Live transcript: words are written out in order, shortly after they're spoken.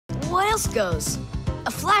what else goes?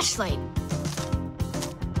 A flashlight.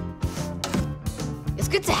 It's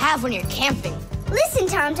good to have when you're camping. Listen,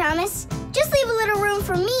 Tom Thomas. Just leave a little room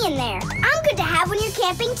for me in there. I'm good to have when you're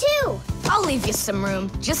camping, too. I'll leave you some room.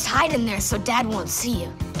 Just hide in there so Dad won't see you.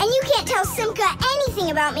 And you can't tell Simka anything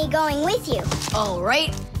about me going with you. All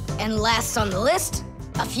right. And last on the list,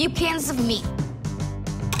 a few cans of meat.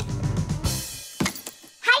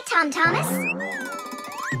 Hi, Tom Thomas.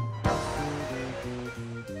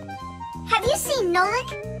 Have you seen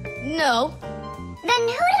Nolik? No. Then who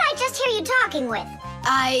did I just hear you talking with?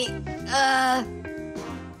 I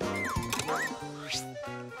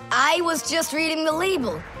was just reading the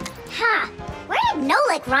label. Huh. Where did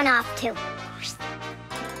Nolik run off to?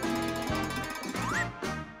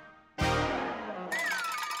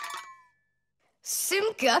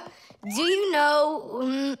 Simka, do you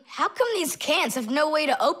know, how come these cans have no way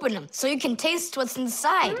to open them so you can taste what's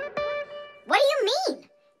inside? What do you mean?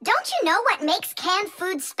 Don't you know what makes canned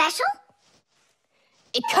food special?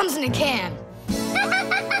 It comes in a can.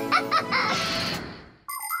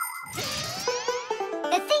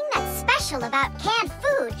 The thing that's special about canned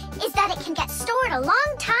food is that it can get stored a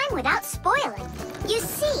long time without spoiling. You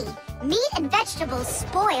see, meat and vegetables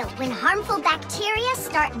spoil when harmful bacteria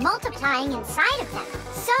start multiplying inside of them.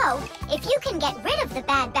 So, if you can get rid of the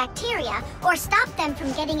bad bacteria or stop them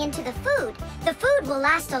from getting into the food will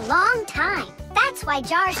last a long time. That's why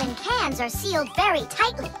jars and cans are sealed very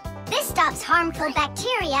tightly. This stops harmful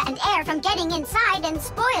bacteria and air from getting inside and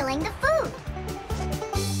spoiling the food.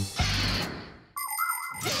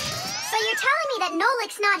 So you're telling me that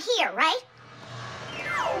Nolik's not here, right?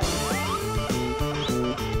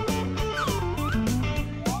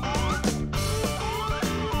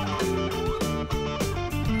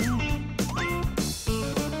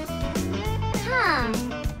 Huh.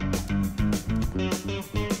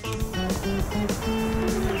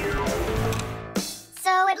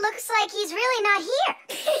 So it looks like he's really not here.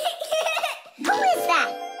 Who is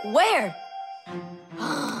that? Where?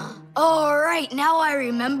 All right, now I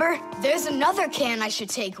remember. There's another can I should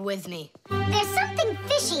take with me. There's something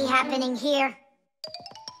fishy happening here.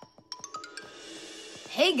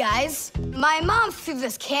 Hey, guys. My mom threw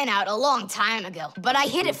this can out a long time ago, but I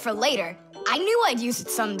hid it for later. I knew I'd use it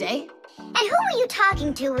someday. And who were you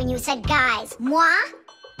talking to when you said guys? Moi?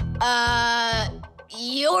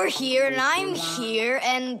 You're here and I'm here,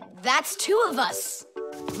 and that's two of us.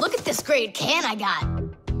 Look at this great can I got.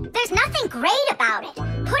 There's nothing great about it.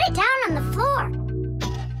 Put it down on the floor.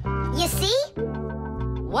 You see?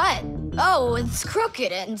 What? Oh, it's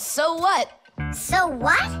crooked, and so what? So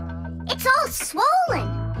what? It's all swollen.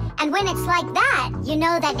 And when it's like that, you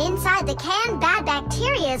know that inside the can, bad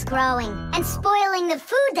bacteria is growing and spoiling the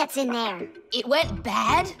food that's in there. It went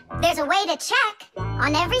bad? There's a way to check.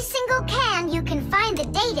 On every single can, you can find the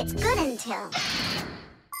date it's good until.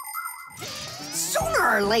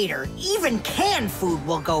 Sooner or later, even canned food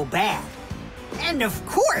will go bad. And of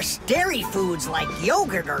course, dairy foods like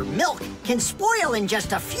yogurt or milk can spoil in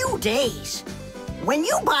just a few days. When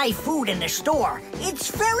you buy food in the store,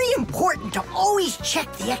 it's very important to always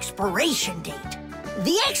check the expiration date.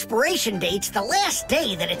 The expiration date's the last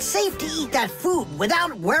day that it's safe to eat that food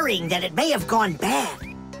without worrying that it may have gone bad.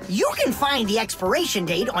 You can find the expiration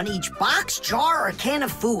date on each box, jar, or can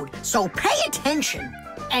of food, so pay attention.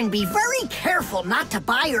 And be very careful not to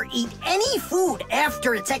buy or eat any food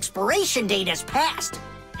after its expiration date has passed.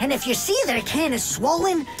 And if you see that a can is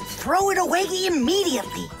swollen, throw it away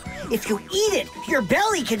immediately. If you eat it, your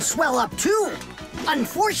belly can swell up too.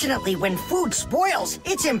 Unfortunately, when food spoils,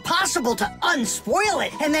 it's impossible to unspoil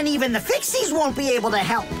it, and then even the Fixies won't be able to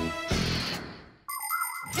help.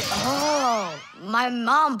 Oh, my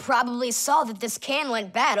mom probably saw that this can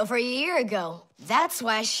went bad over a year ago. That's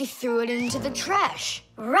why she threw it into the trash.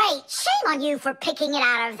 Right. Shame on you for picking it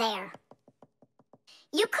out of there.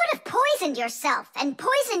 You could have poisoned yourself and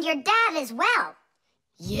poisoned your dad as well.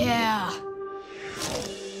 Yeah.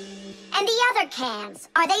 And the other cans,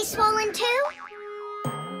 are they swollen too?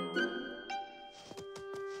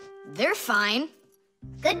 They're fine.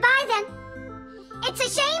 Goodbye then. It's a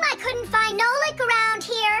shame I couldn't find Nolik around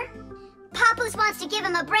here. Papoose wants to give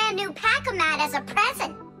him a brand new pack-o-mat as a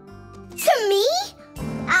present. To me?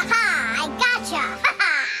 Aha! I gotcha!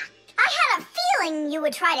 Ha-ha! I had a feeling you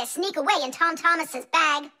would try to sneak away in Tom Thomas's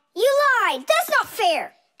bag. You lied! That's not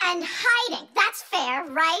fair! And hiding, that's fair,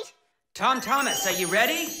 right? Tom Thomas, are you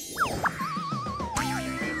ready?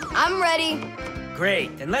 I'm ready.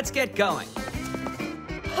 Great, then let's get going.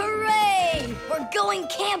 Hooray! We're going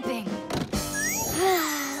camping.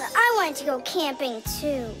 I wanted to go camping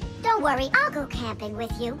too. Don't worry, I'll go camping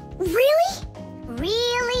with you. Really?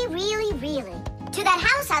 Really, really, really. To that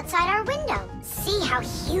house outside our window. See how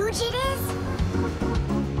huge it is?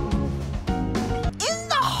 In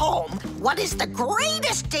the home, what is the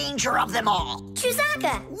greatest danger of them all?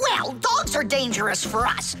 Chewbacca. Well, dogs are dangerous for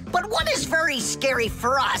us, but what is very scary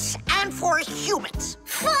for us and for humans?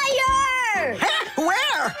 Fire! Huh?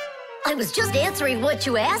 Where? I was just answering what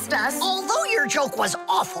you asked us. Although your joke was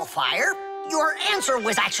awful, Fire, your answer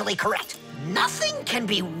was actually correct. Nothing can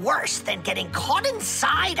be worse than getting caught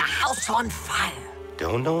inside a house on fire.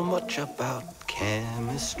 Don't know much about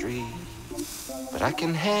chemistry, but I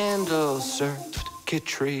can handle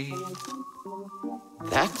circuitry.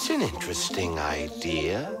 That's an interesting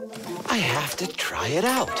idea. I have to try it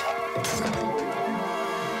out.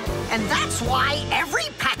 And that's why every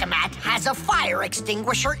Pack-A-Mat has a fire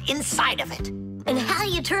extinguisher inside of it. And how do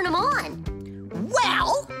you turn them on?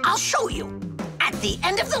 Well, I'll show you at the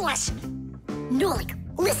end of the lesson. Nolik,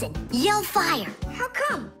 listen, yell fire. How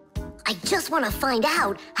come? I just want to find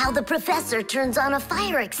out how the professor turns on a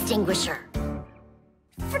fire extinguisher.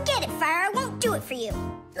 Forget it, Fire. I won't do it for you.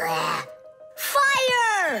 Blah.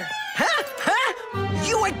 Fire! Huh? Huh?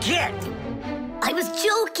 You again! I was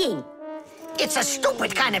joking. It's a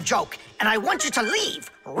stupid kind of joke, and I want you to leave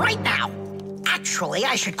right now. Actually,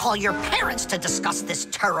 I should call your parents to discuss this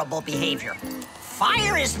terrible behavior.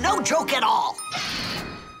 Fire is no joke at all.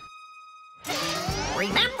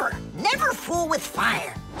 Remember, never fool with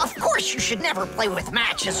fire. Of course, you should never play with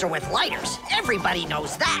matches or with lighters. Everybody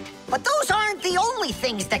knows that. But those aren't the only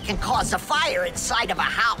things that can cause a fire inside of a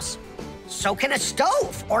house. So can a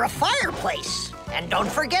stove or a fireplace. And don't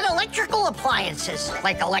forget electrical appliances,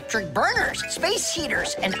 like electric burners, space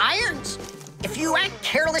heaters, and irons. If you act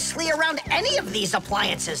carelessly around any of these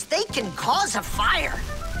appliances, they can cause a fire.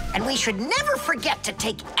 And we should never forget to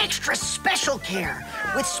take extra special care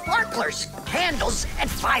with sparklers, candles, and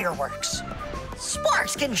fireworks.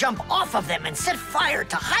 Sparks can jump off of them and set fire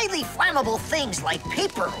to highly flammable things like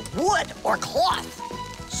paper, wood, or cloth.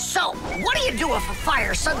 So, what do you do if a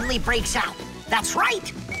fire suddenly breaks out? That's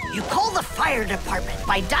right. You call the fire department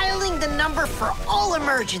by dialing the number for all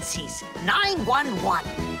emergencies, 911.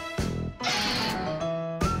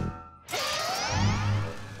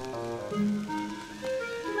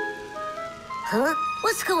 Huh?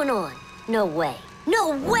 What's going on? No way.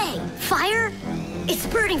 No way! Fire? It's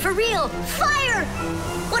burning for real! Fire!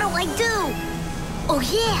 What do I do? Oh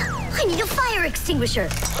yeah! I need a fire extinguisher!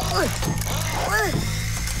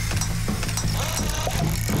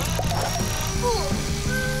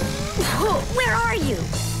 Where are you?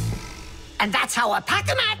 And that's how a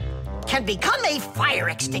Pack-A-Mat can become a fire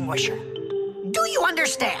extinguisher. Do you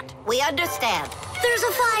understand? We understand. There's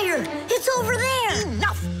a fire! It's over there!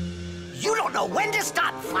 Enough! You don't know when to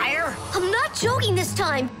stop fire. I'm not joking this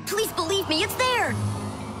time. Please believe me, it's there.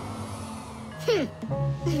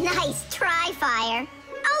 Nice try, Fire.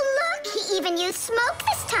 Oh, look, he even used smoke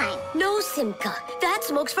this time. No, Simka. That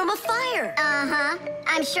smoke's from a fire. Uh-huh.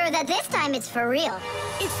 I'm sure that this time it's for real.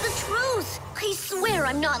 It's the truth. I swear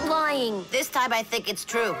I'm not lying. This time I think it's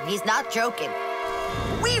true. He's not joking.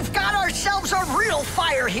 We've got ourselves a real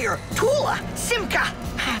fire here. Tula, Simka,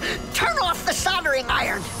 turn off the soldering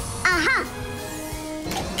iron. Uh-huh.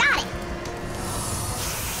 Got it.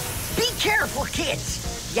 Be careful,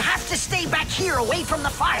 kids. You have to stay back here away from the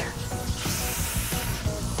fire.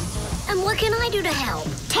 And what can I do to help?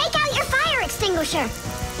 Take out your fire extinguisher.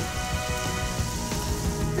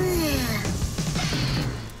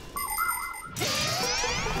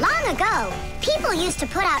 Long ago, people used to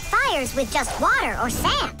put out fires with just water or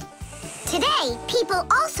sand. Today, people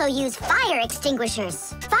also use fire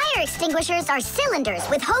extinguishers. Fire extinguishers are cylinders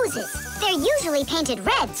with hoses. They're usually painted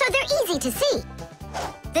red, so they're easy to see.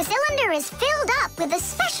 The cylinder is filled up with a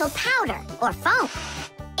special powder, or foam.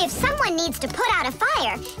 If someone needs to put out a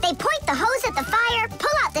fire, they point the hose at the fire,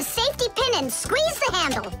 pull out the safety pin, and squeeze the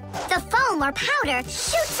handle. The foam or powder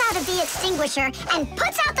shoots out of the extinguisher and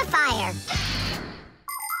puts out the fire.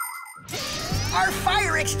 Our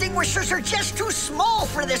fire extinguishers are just too small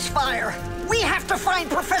for this fire. We have to find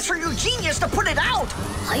Professor Eugenius to put it out.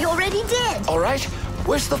 I already did. All right,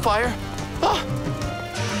 where's the fire? Ah.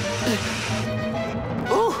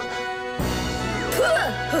 Ooh.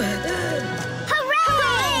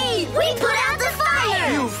 Hooray! We put out the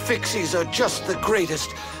fire! You Fixies are just the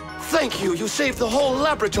greatest. Thank you. You saved the whole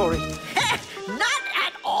laboratory. Not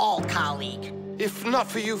at all, colleague. If not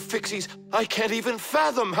for you Fixies, I can't even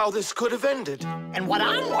fathom how this could have ended. And what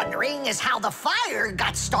I'm wondering is how the fire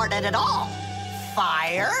got started at all.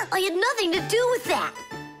 Fire? I had nothing to do with that.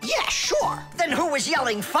 Yeah, sure. Then who was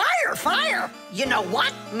yelling, fire, fire? You know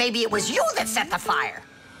what? Maybe it was you that set the fire.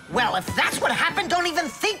 Well, if that's what happened, don't even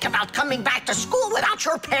think about coming back to school without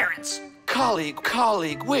your parents.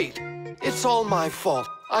 Colleague, wait. It's all my fault.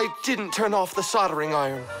 I didn't turn off the soldering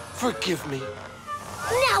iron. Forgive me.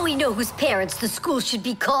 Now we know whose parents the school should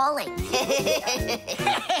be calling.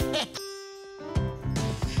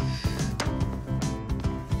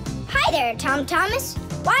 Hi there, Tom Thomas.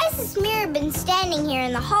 Why has this mirror been standing here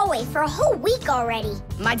in the hallway for a whole week already?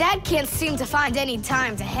 My dad can't seem to find any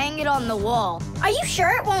time to hang it on the wall. Are you sure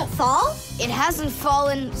it won't fall? It hasn't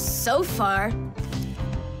fallen so far.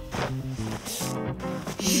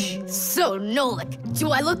 So, Nolik,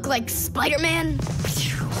 do I look like Spider-Man?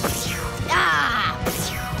 Ah!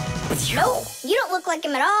 No, you don't look like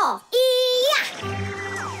him at all. Yeah!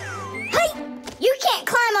 Hey! You can't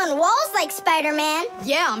climb on walls like Spider-Man.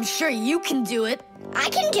 Yeah, I'm sure you can do it. I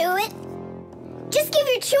can do it. Just give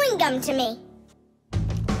your chewing gum to me.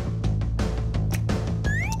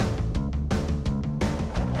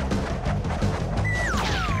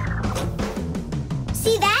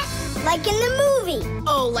 See that? Like in the movie.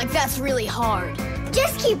 Oh, like that's really hard.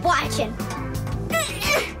 Just keep watching.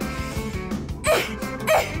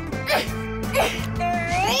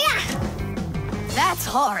 That's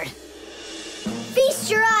hard. Feast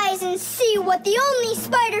your eyes and see what the only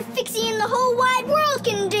spider Fixie in the whole wide world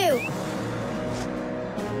can do.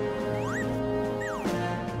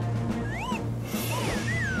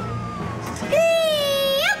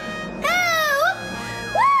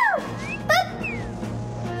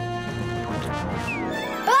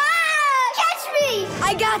 Catch me!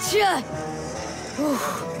 I gotcha!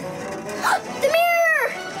 The mirror!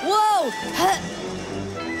 Whoa!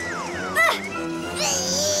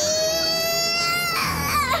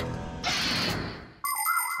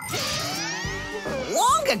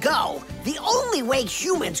 Long ago, the only way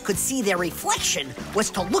humans could see their reflection was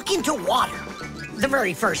to look into water. The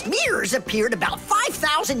very first mirrors appeared about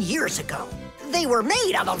 5,000 years ago. They were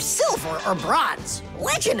made out of silver or bronze.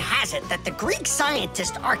 Legend has it that the Greek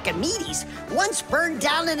scientist Archimedes once burned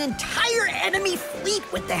down an entire enemy fleet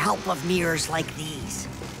with the help of mirrors like these.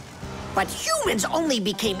 But humans only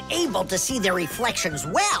became able to see their reflections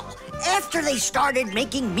well after they started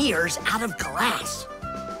making mirrors out of glass.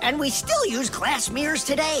 And we still use glass mirrors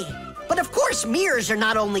today. But of course, mirrors are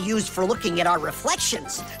not only used for looking at our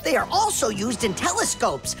reflections, they are also used in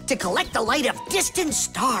telescopes to collect the light of distant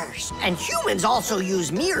stars. And humans also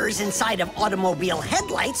use mirrors inside of automobile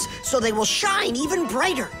headlights so they will shine even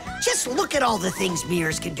brighter. Just look at all the things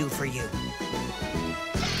mirrors can do for you.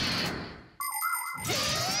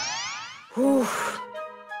 Whew.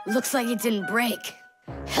 Looks like it didn't break.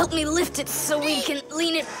 Help me lift it so we can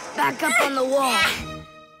lean it back up on the wall.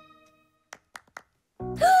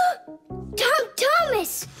 Tom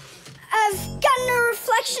Thomas! I've gotten a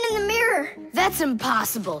reflection in the mirror. That's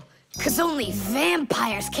impossible, because only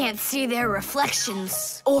vampires can't see their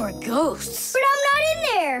reflections. Or ghosts. But I'm not in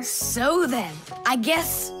there. So then, I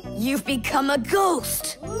guess you've become a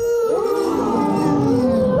ghost. No,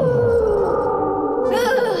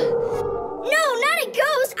 not a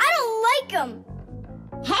ghost. I don't like them.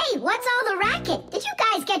 Hey, what's all the racket? Did you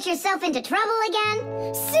guys get yourself into trouble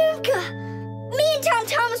again? Simka! Me and Tom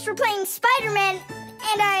Thomas were playing Spider-Man,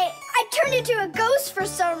 and I turned into a ghost for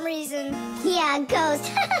some reason. Yeah, a ghost.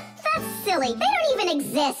 That's silly. They don't even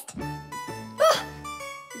exist. Oh,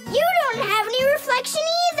 you don't have any reflection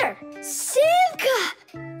either. Simka!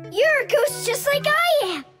 You're a ghost just like I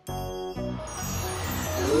am.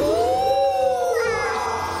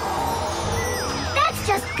 That's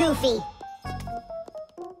just goofy.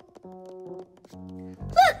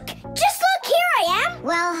 Look! Just look! Here I am!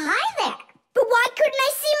 Well, hi there. But why couldn't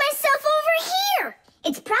I see myself over here?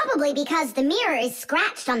 It's probably because the mirror is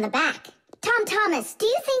scratched on the back. Tom Thomas, do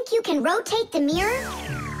you think you can rotate the mirror?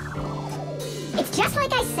 It's just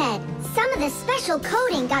like I said. Some of the special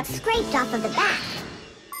coating got scraped off of the back.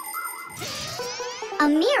 A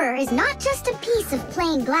mirror is not just a piece of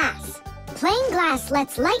plain glass. Plain glass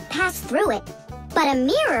lets light pass through it, but a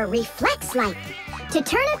mirror reflects light. To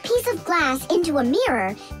turn a piece of glass into a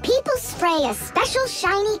mirror, people spray a special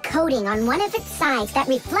shiny coating on one of its sides that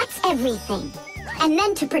reflects everything. And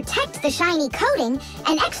then to protect the shiny coating,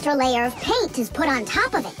 an extra layer of paint is put on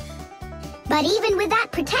top of it. But even with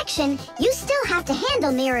that protection, you still have to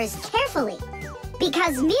handle mirrors carefully.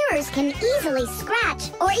 Because mirrors can easily scratch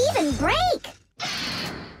or even break.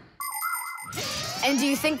 And do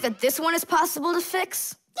you think that this one is possible to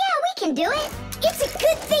fix? Yeah, we can do it. It's a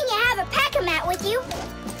good thing you have a pack-a-mat with you.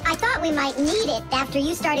 I thought we might need it after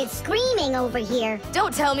you started screaming over here.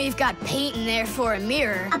 Don't tell me you've got paint in there for a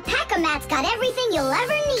mirror. A pack-a-mat's got everything you'll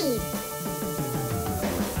ever need.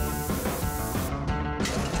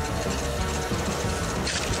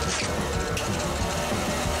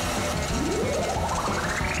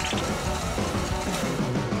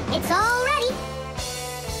 It's all ready.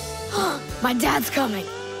 My dad's coming.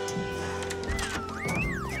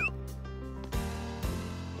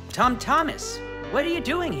 Tom Thomas, what are you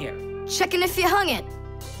doing here? Checking if you hung it.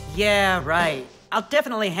 Yeah, right. I'll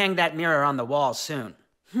definitely hang that mirror on the wall soon.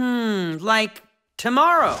 Like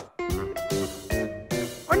tomorrow.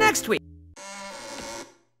 Or next week.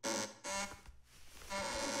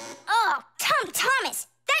 Oh, Tom Thomas,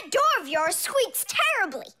 that door of yours squeaks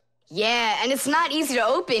terribly. Yeah, and it's not easy to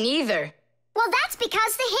open either. Well, that's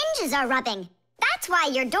because the hinges are rubbing. That's why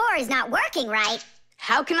your door is not working right.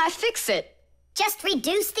 How can I fix it? Just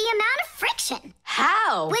reduce the amount of friction.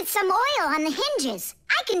 How? With some oil on the hinges.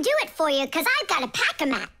 I can do it for you because I've got a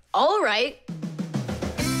pack-a-mat. All right.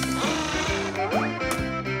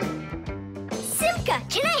 Simka,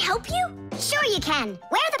 can I help you? Sure you can.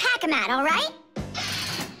 Wear the pack-a-mat, all right?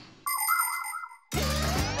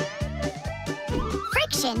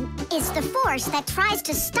 Friction is the force that tries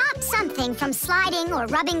to stop something from sliding or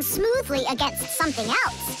rubbing smoothly against something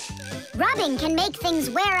else. Rubbing can make things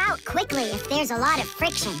wear out quickly if there's a lot of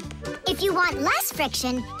friction. If you want less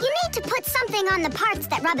friction, you need to put something on the parts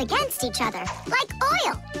that rub against each other, like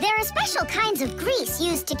oil. There are special kinds of grease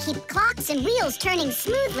used to keep clocks and wheels turning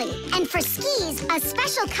smoothly. And for skis, a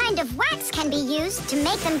special kind of wax can be used to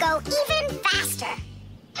make them go even faster.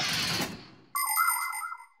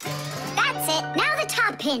 That's it. Now the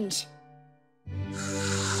top hinge.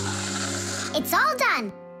 It's all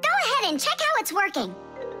done. Go ahead and check how it's working.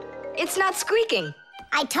 It's not squeaking.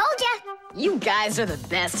 I told ya. You guys are the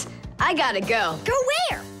best. I gotta go. Go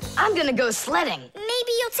where? I'm gonna go sledding.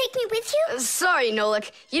 Maybe you'll take me with you? Sorry,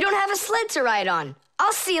 Nolik. You don't have a sled to ride on.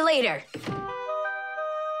 I'll see you later.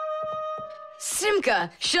 Simka,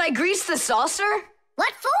 should I grease the saucer?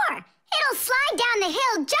 What for? It'll slide down the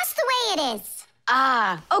hill just the way it is.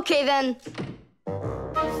 Ah, okay then.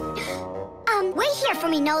 Wait here for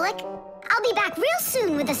me, Nolik. I'll be back real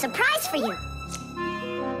soon with a surprise for you.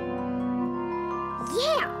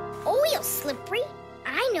 Yeah, oil slippery.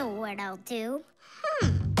 I know what I'll do.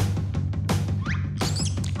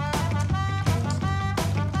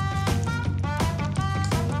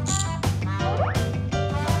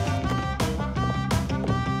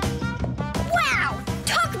 Wow!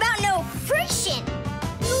 Talk about no friction!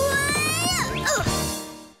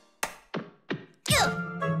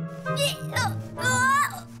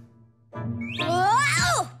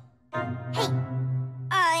 Hey,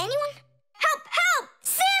 anyone? Help! Help!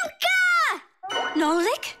 Simka!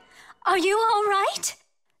 Nolik, are you all right?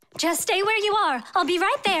 Just stay where you are. I'll be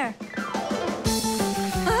right there.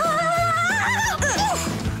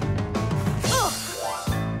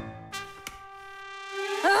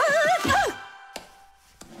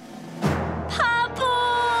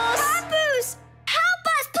 Papoose! Help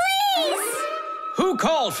us, please! Who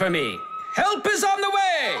called for me? Help is on the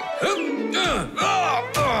way!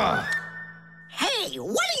 Hey,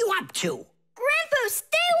 what are you up to? Grandpa,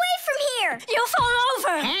 stay away from here! You'll fall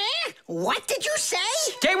over. Huh? What did you say?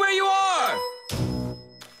 Stay where you are!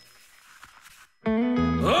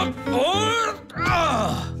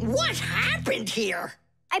 What happened here?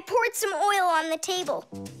 I poured some oil on the table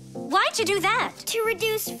Why'd you do that? to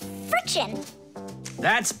reduce friction.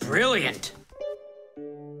 That's brilliant.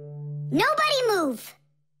 Nobody move!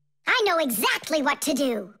 I know exactly what to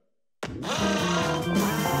do.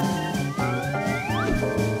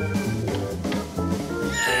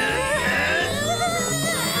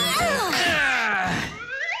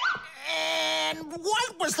 And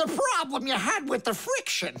what was the problem you had with the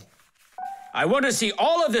friction? I want to see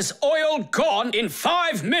all of this oil gone in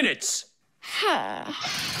 5 minutes.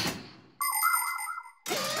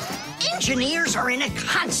 Engineers are in a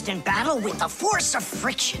constant battle with the force of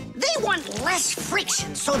friction. They want less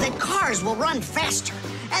friction so that cars will run faster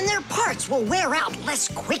and their parts will wear out less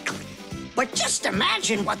quickly. But just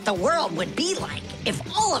imagine what the world would be like if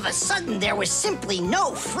all of a sudden there was simply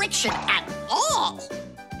no friction at all.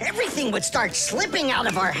 Everything would start slipping out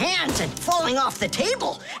of our hands and falling off the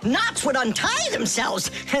table. Knots would untie themselves,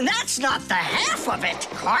 and that's not the half of it.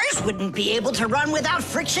 Cars wouldn't be able to run without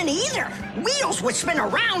friction either. Wheels would spin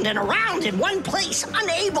around and around in one place,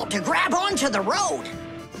 unable to grab onto the road.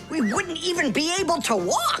 We wouldn't even be able to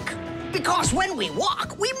walk. Because when we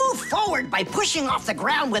walk, we move forward by pushing off the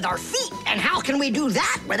ground with our feet. And how can we do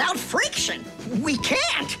that without friction? We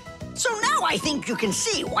can't. So now I think you can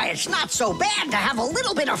see why it's not so bad to have a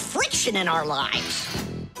little bit of friction in our lives.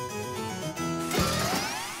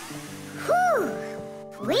 Whew!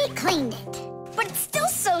 We cleaned it. But it's still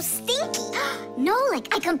so stinky. Nolik,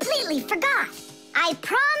 I completely forgot. I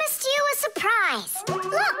promised you a surprise.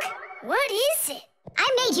 Look! What is it?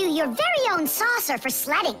 I made you your very own saucer for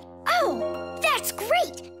sledding. Oh, that's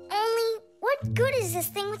great! is this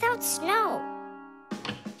thing without snow?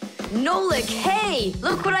 Nolik, hey!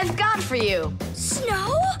 Look what I've got for you.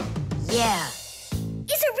 Snow? Yeah.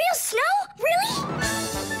 Is it real snow? Really?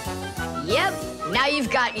 Yep. Now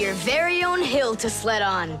you've got your very own hill to sled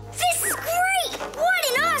on. This is great! What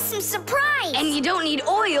an awesome surprise! And you don't need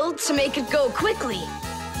oil to make it go quickly.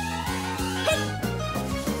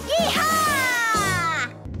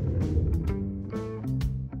 Yeehaw!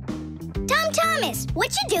 Tom Thomas,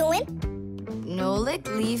 what you doing? Nolik,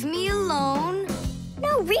 leave me alone.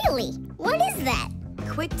 No, really. What is that?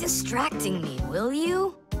 Quit distracting me, will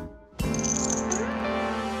you?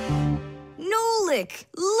 Nolik,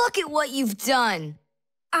 look at what you've done.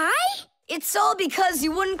 It's all because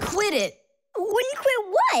you wouldn't quit it. Wouldn't quit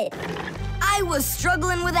what? I was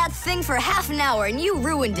struggling with that thing for half an hour and you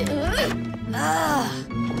ruined it. Ugh.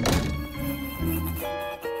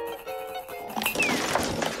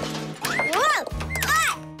 Whoa!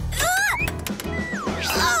 Ah!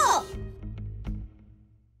 Oh!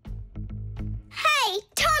 Hey,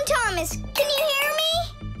 Tom Thomas, can you hear me?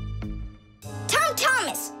 Tom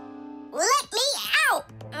Thomas, let me out!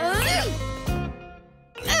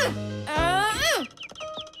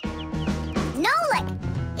 Nolik,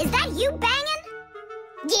 is that you banging?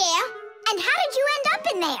 Yeah. And how did you end up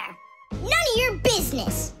in there? None of your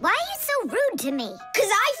business. Why are you so rude to me? 'Cause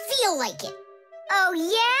I feel like it. Oh,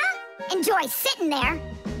 yeah? Enjoy sitting there.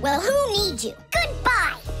 Well, who needs you?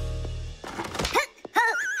 Goodbye.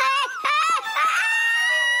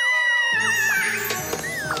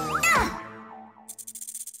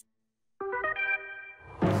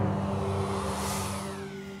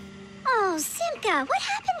 Oh, Simka, what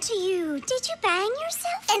happened to you? Did you bang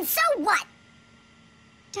yourself? And so what?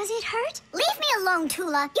 Does it hurt? Leave me alone,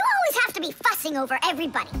 Tula. You always have to be fussing over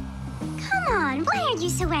everybody. Come on, why are you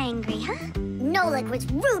so angry, huh? Nolik was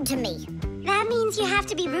rude to me. That means you have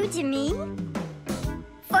to be rude to me?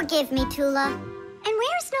 Forgive me, Tula. And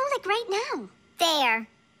where's Nolik right now? There.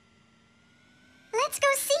 Let's go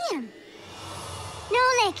see him.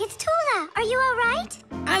 Nolik, it's Tula. Are you all right?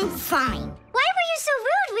 I'm fine. Why were you so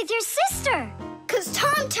rude with your sister? 'Cause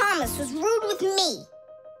Tom Thomas was rude with me.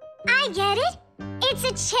 I get it. It's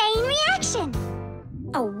a chain reaction.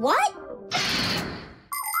 A what?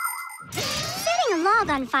 Setting a log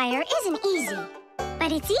on fire isn't easy.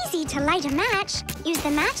 But it's easy to light a match. Use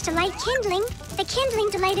the match to light kindling, the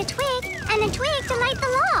kindling to light a twig, and the twig to light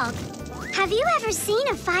the log. Have you ever seen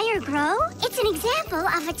a fire grow? It's an example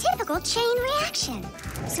of a typical chain reaction.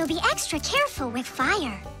 So be extra careful with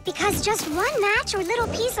fire, because just one match or little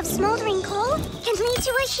piece of smoldering coal can lead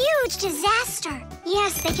to a huge disaster.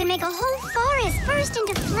 Yes, they can make a whole forest burst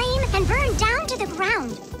into flame and burn down to the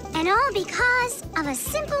ground. And all because of a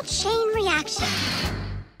simple chain reaction.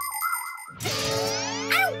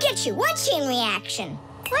 I don't get you. What chain reaction?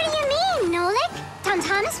 What do you mean, Nolik? Tom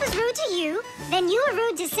Thomas was rude to you, then you were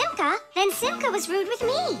rude to Simka, then Simka was rude with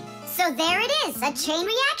me. So there it is, a chain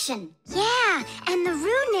reaction. Yeah, and the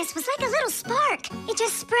rudeness was like a little spark. It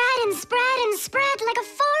just spread and spread and spread like a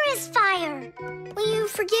forest fire. Will you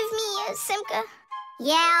forgive me, Simka?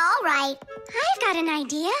 Yeah, all right. I've got an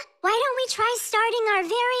idea. Why don't we try starting our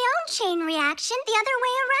very own chain reaction the other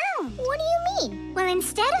way around? What do you mean? Well,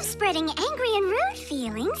 instead of spreading angry and rude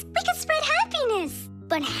feelings, we could spread happiness.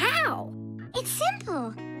 But how? It's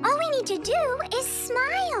simple. All we need to do is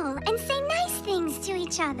smile and say nice things to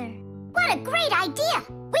each other. What a great idea!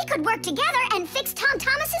 We could work together and fix Tom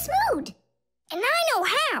Thomas's mood. And I know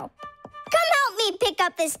how. Come help me pick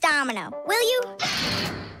up this domino, will you?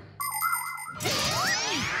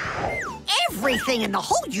 Everything in the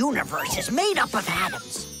whole universe is made up of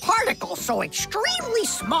atoms. Particles so extremely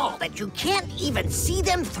small that you can't even see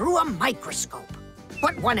them through a microscope.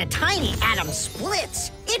 But when a tiny atom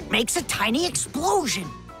splits, it makes a tiny explosion.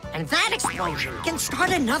 And that explosion can start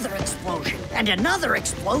another explosion, and another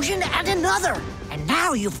explosion, and another. And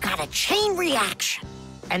now you've got a chain reaction.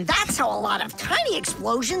 And that's how a lot of tiny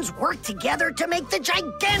explosions work together to make the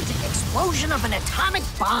gigantic explosion of an atomic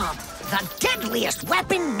bomb, the deadliest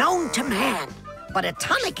weapon known to man. But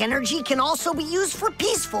atomic energy can also be used for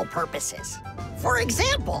peaceful purposes. For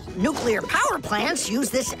example, nuclear power plants use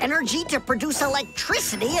this energy to produce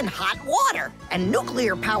electricity and hot water. And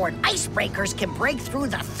nuclear-powered icebreakers can break through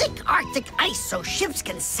the thick Arctic ice so ships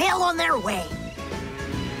can sail on their way.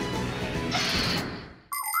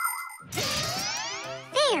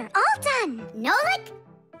 There, all done. Nolik,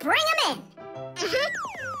 bring him in.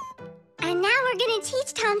 And now we're gonna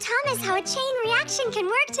teach Tom Thomas how a chain reaction can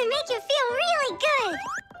work to make you feel really good.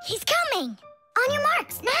 He's coming. On your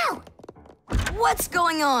marks, now. What's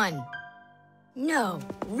going on? No,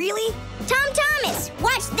 really? Tom Thomas,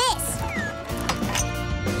 watch this.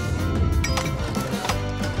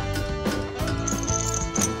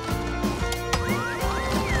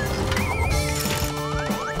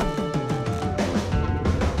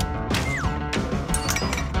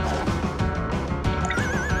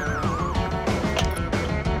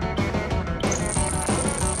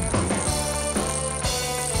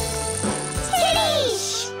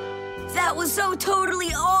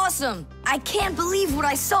 totally awesome! I can't believe what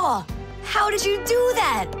I saw! How did you do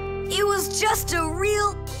that? It was just a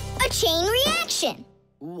chain reaction.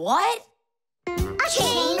 What? A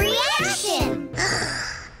chain reaction.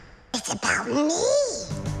 It's about me.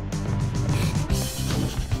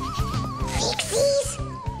 Fixies?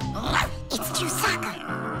 It's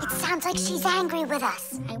Chusaka. It sounds like she's angry with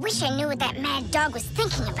us. I wish I knew what that mad dog was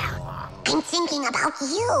thinking about. I'm thinking about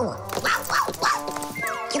you.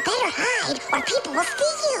 You better hide or people will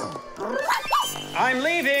see you. I'm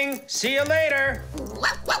leaving. See you later.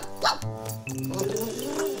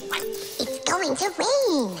 It's going to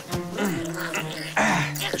rain.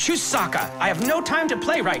 Chusaka, I have no time to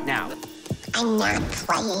play right now. I'm not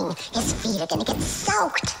playing. His feet are gonna get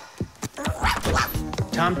soaked.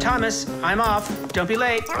 Tom Thomas, I'm off. Don't be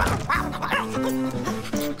late.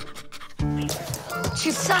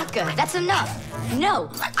 Chusaka, that's enough. No,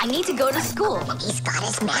 I need to go to school. He's got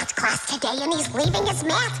his math class today and he's leaving his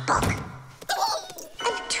math book.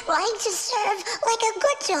 I'm trying to serve like a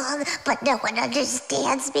good dog, but no one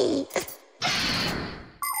understands me.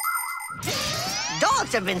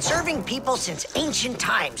 Dogs have been serving people since ancient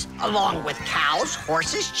times, along with cows,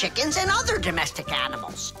 horses, chickens, and other domestic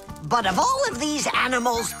animals. But of all of these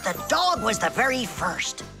animals, the dog was the very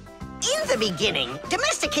first. In the beginning,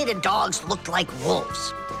 domesticated dogs looked like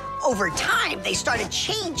wolves. Over time, they started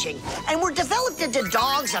changing and were developed into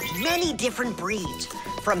dogs of many different breeds,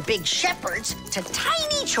 from big shepherds to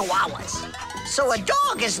tiny chihuahuas. So a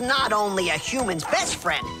dog is not only a human's best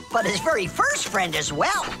friend, but his very first friend as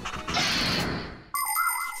well.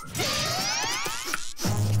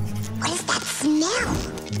 What is that smell?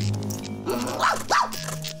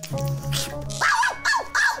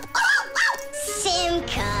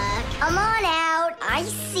 Simka, come on out. I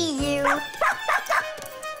see you.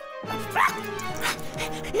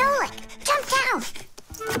 Nolik, jump down.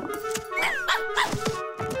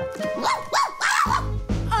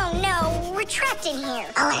 Oh no, we're trapped in here.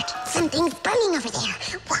 Alert, something's burning over there.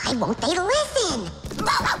 Why won't they listen?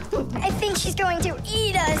 I think she's going to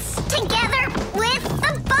eat us. Together with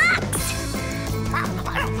the box.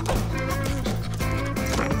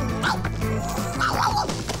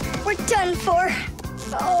 We're done for.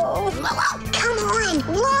 Oh. Come on,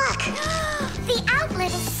 look. The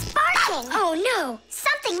outlet is sparking. Oh no,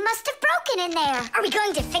 something must have broken in there. Are we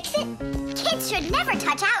going to fix it? Kids should never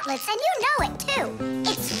touch outlets, and you know it too.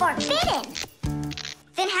 It's forbidden.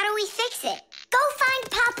 Then how do we fix it? Go find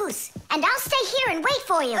Papoose, and I'll stay here and wait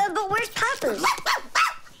for you. But where's Papoose?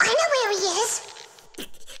 I know where he is.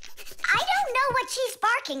 I don't know what she's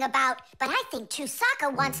barking about, but I think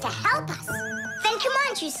Chusaka wants to help us. Then come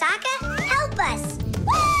on, Chusaka, help us.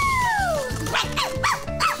 Woo!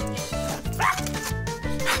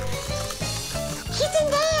 He's in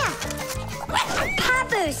there.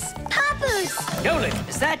 Papoose! Papoose! Nolik,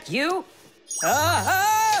 is that you?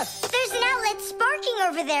 There's an outlet sparking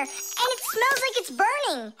over there, and it smells like it's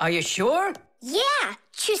burning. Are you sure? Yeah,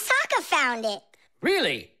 Chusaka found it.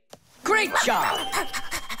 Really? Great job!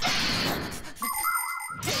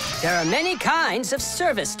 There are many kinds of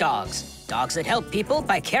service dogs. Dogs that help people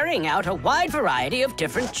by carrying out a wide variety of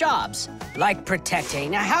different jobs, like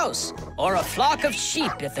protecting a house or a flock of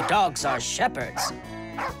sheep if the dogs are shepherds.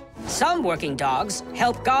 Some working dogs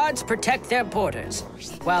help guards protect their borders,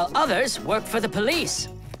 while others work for the police.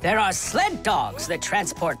 There are sled dogs that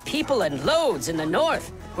transport people and loads in the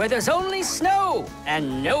north, where there's only snow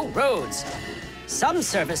and no roads. Some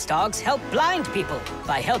service dogs help blind people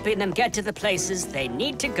by helping them get to the places they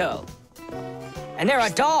need to go. And there are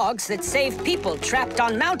dogs that save people trapped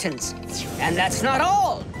on mountains. And that's not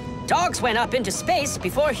all. Dogs went up into space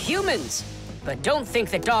before humans. But don't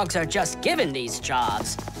think that dogs are just given these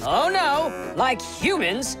jobs. Oh no, like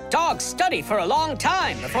humans, dogs study for a long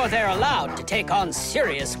time before they're allowed to take on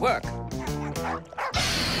serious work.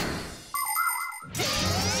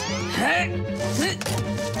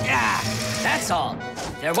 That's all.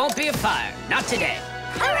 There won't be a fire, not today.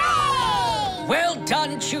 Hooray! Well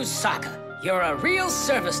done, Chusaka. You're a real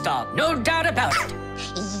service dog, no doubt about it.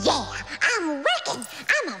 Yeah, I'm working.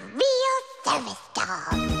 I'm a real service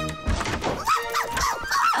dog.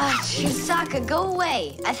 Chusaka, go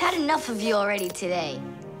away. I've had enough of you already today.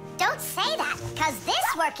 Don't say that, because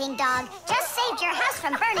this working dog just saved your house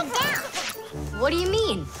from burning down. What do you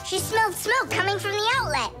mean? She smelled smoke coming from the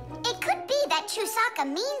outlet. It could be that Chusaka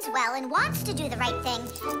means well and wants to do the right thing,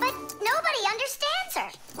 but nobody understands her.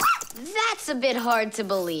 That's a bit hard to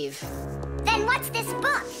believe. Then what's this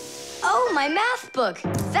book? Oh, my math book.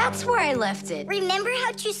 That's where I left it. Remember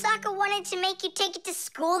how Chusaka wanted to make you take it to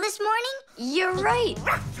school this morning? You're right.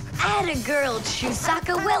 Atta girl,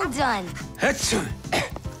 Chusaka. Well done.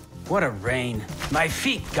 What a rain. My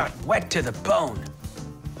feet got wet to the bone.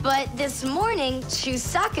 But this morning,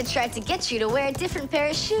 Chusaka tried to get you to wear a different pair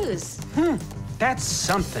of shoes. That's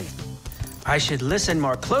something. I should listen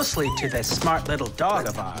more closely to this smart little dog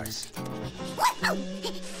of ours.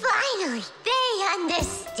 Finally, they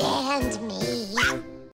understand me.